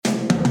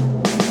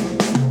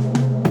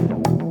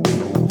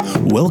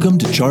Welcome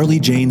to Charlie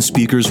Jane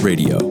Speakers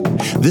Radio.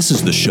 This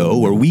is the show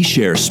where we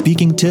share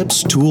speaking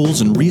tips,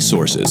 tools, and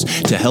resources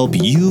to help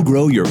you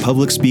grow your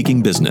public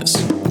speaking business.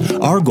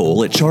 Our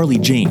goal at Charlie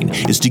Jane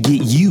is to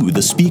get you,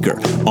 the speaker,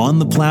 on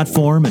the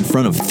platform in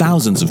front of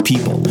thousands of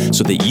people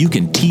so that you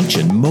can teach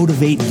and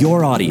motivate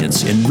your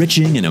audience,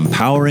 enriching and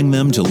empowering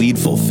them to lead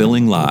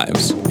fulfilling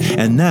lives.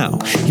 And now,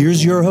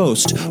 here's your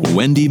host,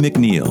 Wendy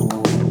McNeil.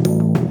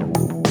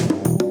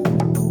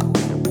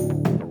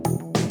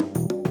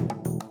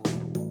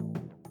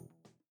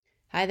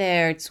 Hi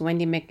there, it's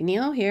Wendy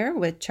McNeil here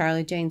with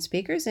Charlie Jane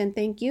Speakers, and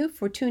thank you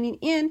for tuning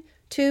in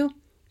to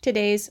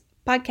today's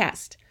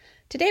podcast.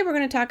 Today we're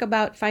going to talk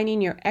about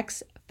finding your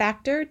X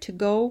factor to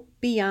go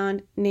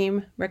beyond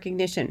name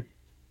recognition.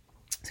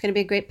 It's going to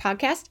be a great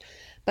podcast,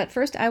 but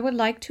first I would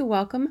like to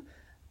welcome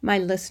my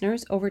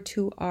listeners over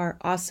to our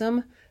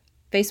awesome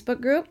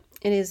Facebook group.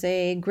 It is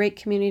a great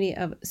community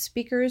of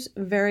speakers,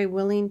 very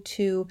willing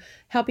to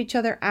help each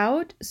other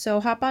out,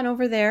 so hop on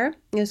over there.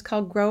 It's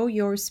called Grow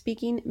Your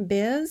Speaking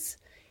Biz.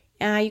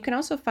 You can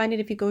also find it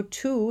if you go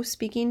to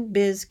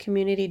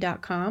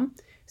speakingbizcommunity.com.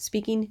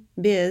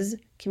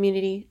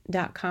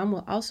 Speakingbizcommunity.com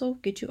will also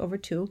get you over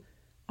to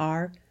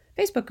our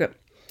Facebook group.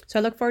 So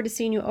I look forward to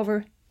seeing you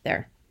over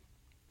there.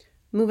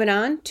 Moving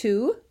on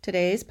to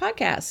today's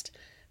podcast.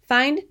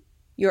 Find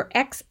your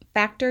X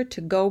factor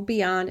to go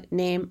beyond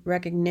name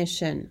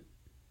recognition.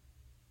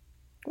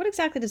 What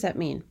exactly does that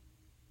mean?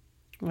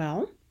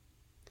 Well,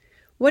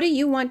 what do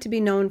you want to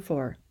be known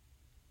for?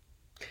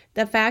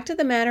 The fact of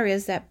the matter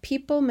is that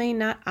people may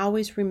not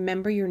always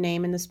remember your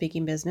name in the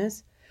speaking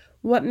business.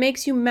 What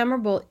makes you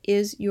memorable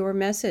is your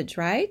message,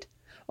 right?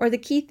 Or the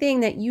key thing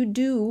that you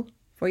do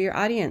for your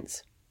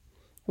audience.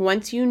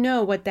 Once you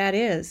know what that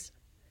is,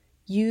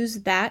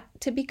 use that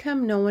to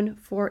become known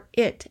for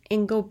it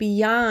and go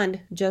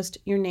beyond just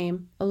your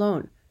name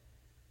alone.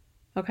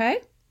 Okay?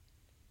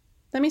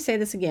 Let me say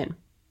this again.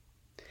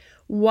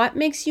 What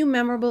makes you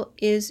memorable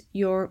is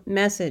your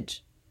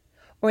message,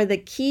 or the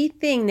key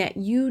thing that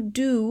you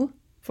do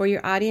for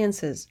your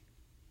audiences.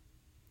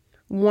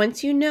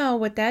 Once you know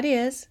what that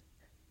is,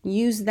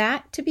 use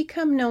that to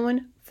become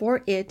known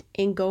for it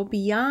and go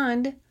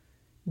beyond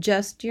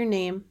just your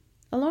name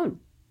alone.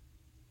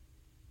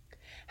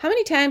 How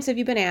many times have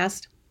you been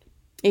asked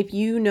if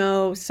you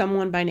know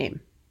someone by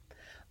name,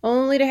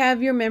 only to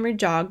have your memory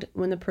jogged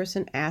when the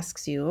person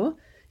asks you,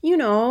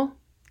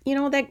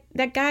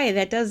 that guy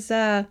that does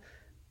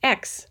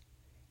X.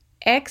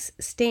 X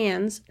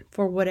stands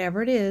for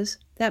whatever it is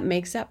that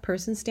makes that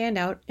person stand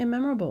out and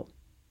memorable.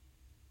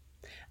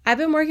 I've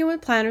been working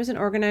with planners and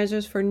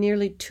organizers for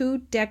nearly 2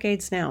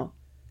 decades now.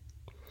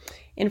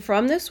 And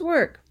from this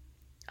work,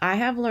 I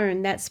have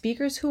learned that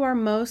speakers who are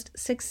most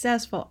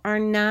successful are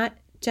not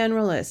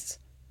generalists.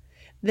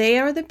 They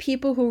are the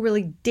people who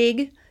really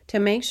dig to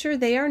make sure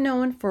they are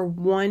known for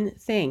one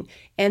thing,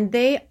 and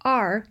they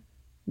are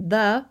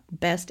the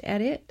best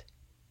at it.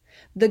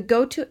 The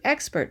go-to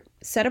expert,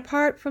 set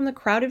apart from the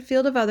crowded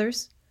field of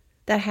others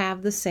that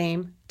have the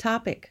same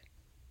topic.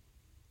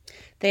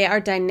 They are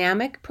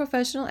dynamic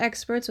professional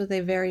experts with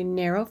a very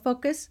narrow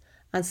focus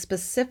on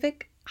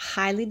specific,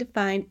 highly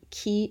defined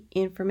key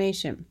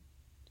information.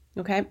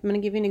 Okay, I'm going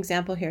to give you an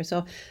example here.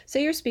 So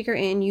say you're a speaker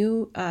and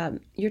your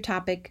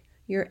topic,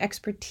 your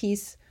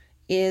expertise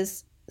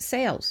is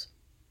sales.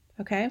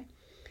 Okay,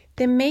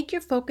 then make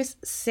your focus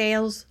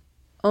sales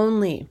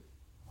only.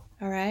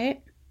 All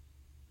right.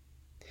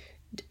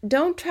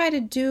 Don't try to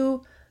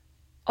do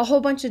a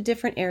whole bunch of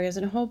different areas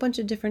and a whole bunch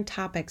of different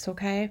topics,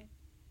 okay?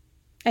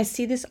 I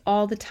see this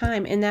all the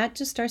time, and that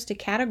just starts to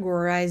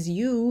categorize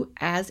you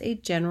as a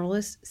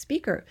generalist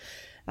speaker.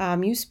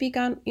 You speak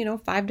on,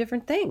 5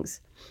 different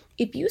things.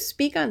 If you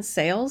speak on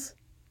sales,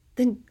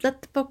 then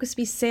let the focus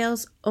be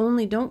sales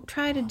only. Don't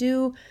try to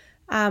do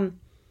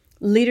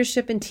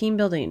leadership and team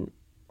building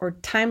or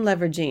time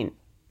leveraging.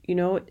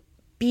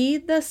 Be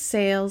the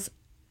sales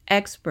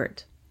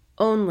expert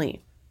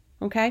only.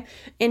 Okay?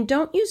 And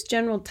don't use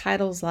general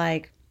titles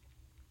like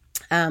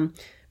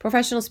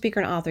professional speaker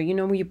and author,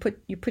 where you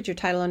put your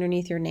title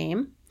underneath your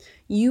name.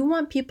 You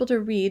want people to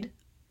read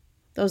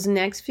those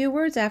next few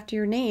words after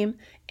your name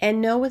and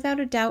know without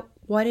a doubt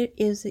what it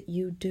is that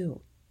you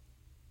do.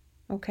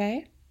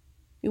 Okay?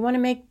 You want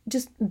to make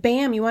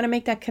you want to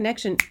make that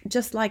connection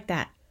just like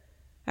that.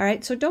 All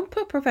right? So don't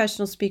put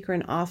professional speaker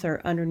and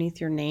author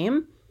underneath your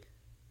name.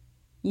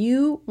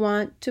 You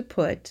want to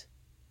put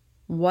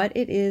what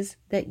it is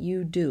that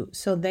you do,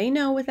 so they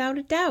know without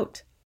a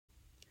doubt.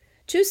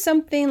 Choose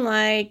something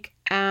like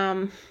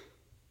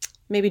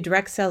maybe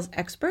direct sales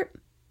expert.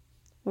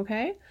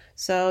 Okay,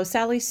 so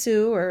Sally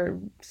Sue or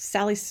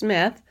Sally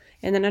Smith,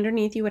 and then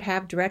underneath you would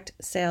have direct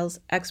sales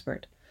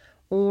expert,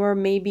 or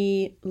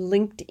maybe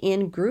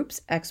LinkedIn groups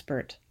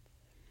expert,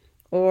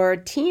 or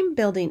team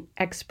building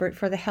expert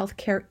for the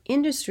healthcare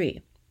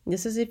industry.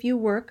 This is if you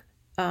work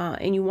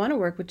and you want to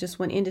work with just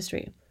one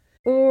industry.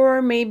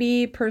 Or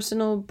maybe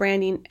personal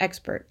branding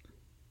expert.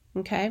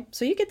 Okay,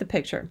 so you get the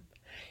picture.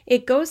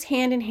 It goes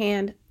hand in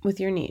hand with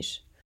your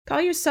niche.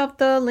 Call yourself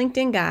the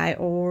LinkedIn guy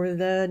or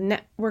the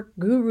network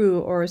guru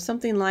or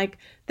something like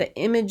the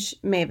image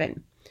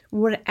maven.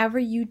 Whatever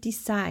you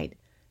decide,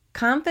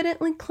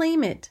 confidently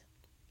claim it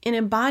and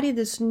embody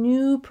this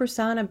new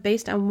persona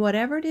based on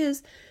whatever it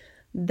is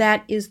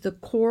that is the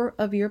core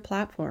of your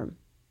platform.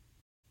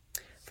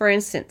 For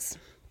instance,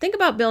 think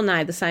about Bill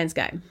Nye, the science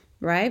guy,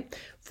 right?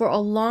 For a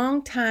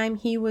long time,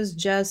 he was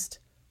just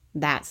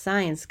that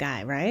science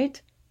guy,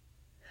 right?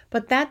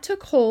 But that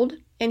took hold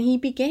and he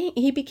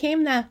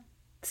became the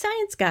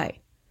science guy.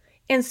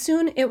 And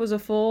soon it was a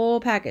full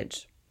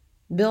package.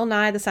 Bill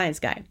Nye, the science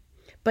guy.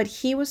 But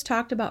he was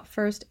talked about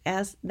first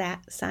as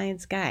that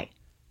science guy,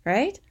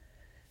 right?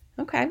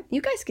 Okay,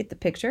 you guys get the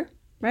picture,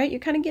 right? You're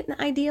kind of getting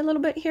the idea a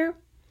little bit here.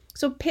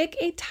 So pick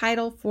a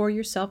title for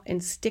yourself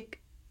and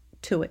stick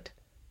to it.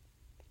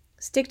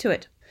 Stick to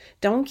it.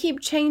 Don't keep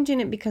changing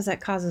it because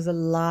that causes a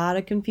lot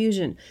of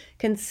confusion.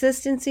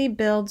 Consistency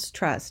builds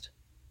trust.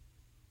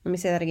 Let me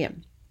say that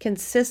again.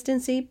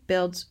 Consistency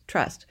builds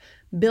trust.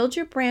 Build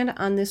your brand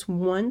on this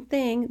one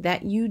thing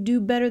that you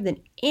do better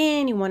than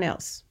anyone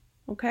else.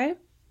 Okay?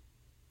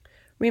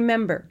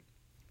 Remember,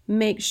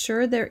 make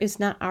sure there is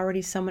not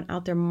already someone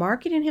out there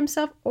marketing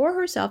himself or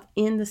herself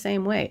in the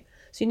same way.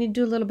 So you need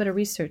to do a little bit of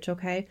research,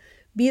 okay?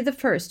 Be the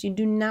first. You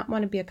do not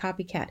want to be a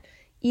copycat.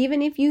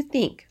 Even if you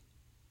think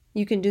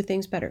you can do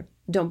things better,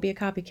 don't be a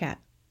copycat.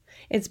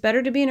 It's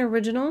better to be an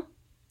original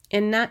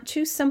and not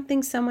choose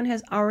something someone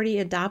has already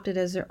adopted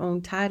as their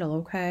own title,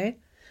 okay?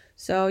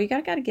 So you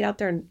gotta get out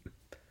there and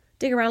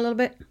dig around a little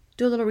bit,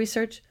 do a little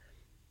research,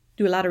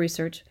 do a lot of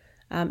research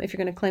if you're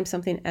gonna claim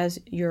something as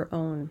your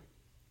own.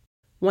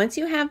 Once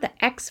you have the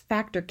X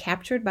factor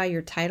captured by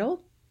your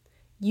title,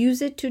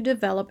 use it to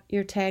develop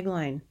your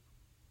tagline.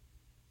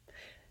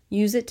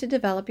 Use it to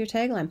develop your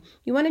tagline.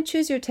 You want to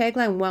choose your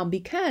tagline well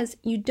because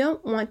you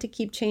don't want to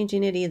keep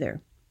changing it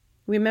either.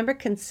 Remember,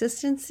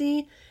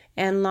 consistency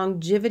and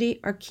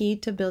longevity are key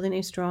to building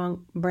a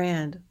strong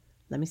brand.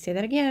 Let me say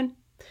that again.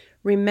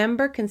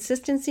 Remember,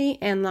 consistency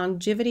and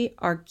longevity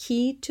are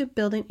key to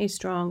building a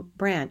strong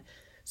brand.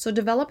 So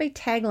develop a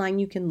tagline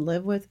you can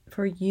live with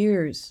for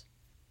years.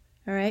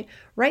 All right?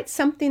 Write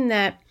something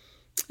that,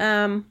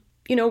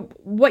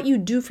 what you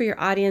do for your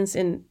audience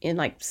in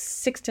like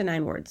 6 to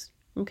 9 words.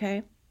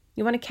 Okay?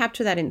 You want to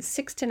capture that in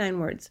 6 to 9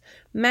 words.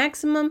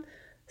 Maximum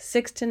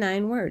 6 to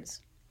 9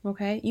 words.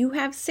 Okay? You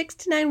have 6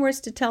 to 9 words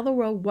to tell the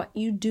world what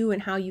you do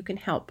and how you can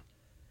help.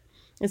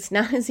 It's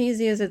not as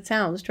easy as it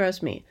sounds,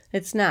 trust me.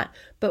 It's not.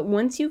 But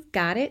once you've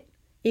got it,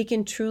 it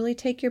can truly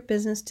take your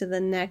business to the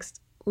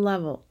next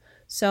level.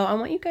 So I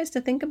want you guys to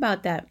think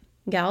about that,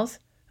 gals.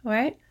 All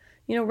right?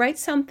 Write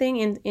something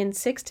in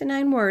 6 to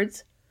 9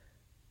 words.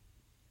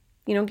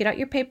 Get out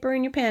your paper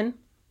and your pen.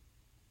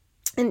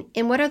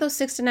 And what are those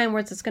 6 to 9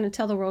 words that's going to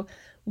tell the world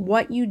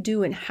what you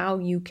do and how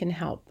you can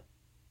help?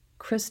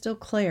 Crystal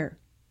clear.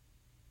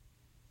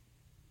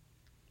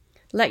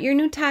 Let your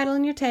new title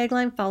and your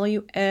tagline follow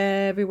you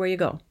everywhere you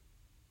go.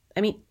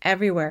 I mean,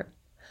 everywhere.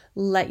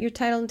 Let your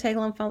title and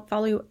tagline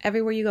follow you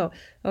everywhere you go.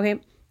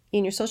 Okay?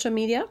 In your social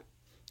media,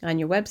 on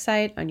your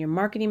website, on your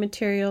marketing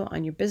material,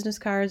 on your business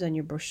cards, on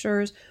your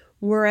brochures,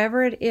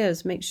 wherever it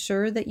is, make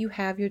sure that you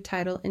have your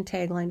title and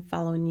tagline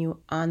following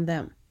you on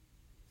them.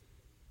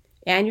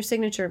 And your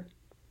signature,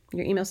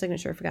 your email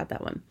signature, I forgot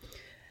that one.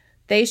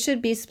 They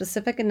should be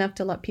specific enough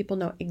to let people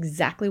know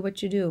exactly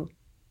what you do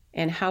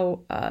and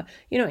how,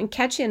 and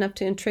catchy enough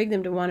to intrigue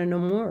them to want to know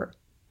more,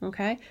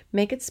 okay?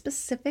 Make it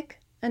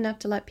specific enough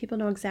to let people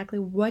know exactly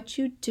what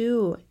you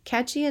do,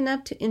 catchy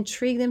enough to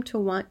intrigue them to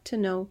want to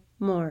know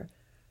more,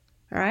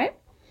 all right?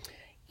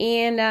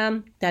 And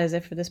that is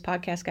it for this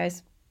podcast,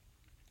 guys.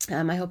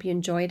 I hope you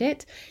enjoyed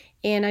it.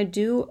 And I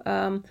do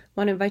want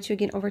to invite you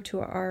again over to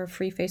our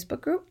free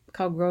Facebook group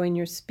called Grow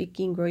Your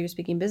Speaking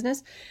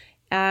Business.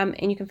 And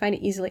you can find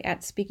it easily at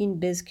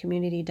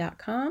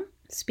speakingbizcommunity.com,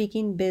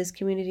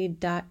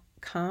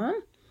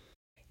 speakingbizcommunity.com.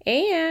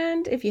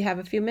 And if you have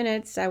a few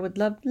minutes, I would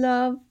love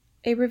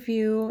a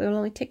review. It will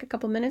only take a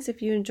couple minutes.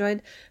 If you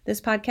enjoyed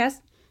this podcast,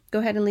 go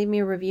ahead and leave me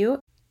a review.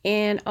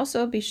 And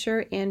also be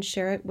sure and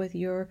share it with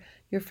your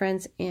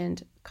friends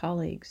and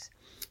colleagues.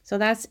 So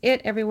that's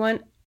it,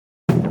 everyone.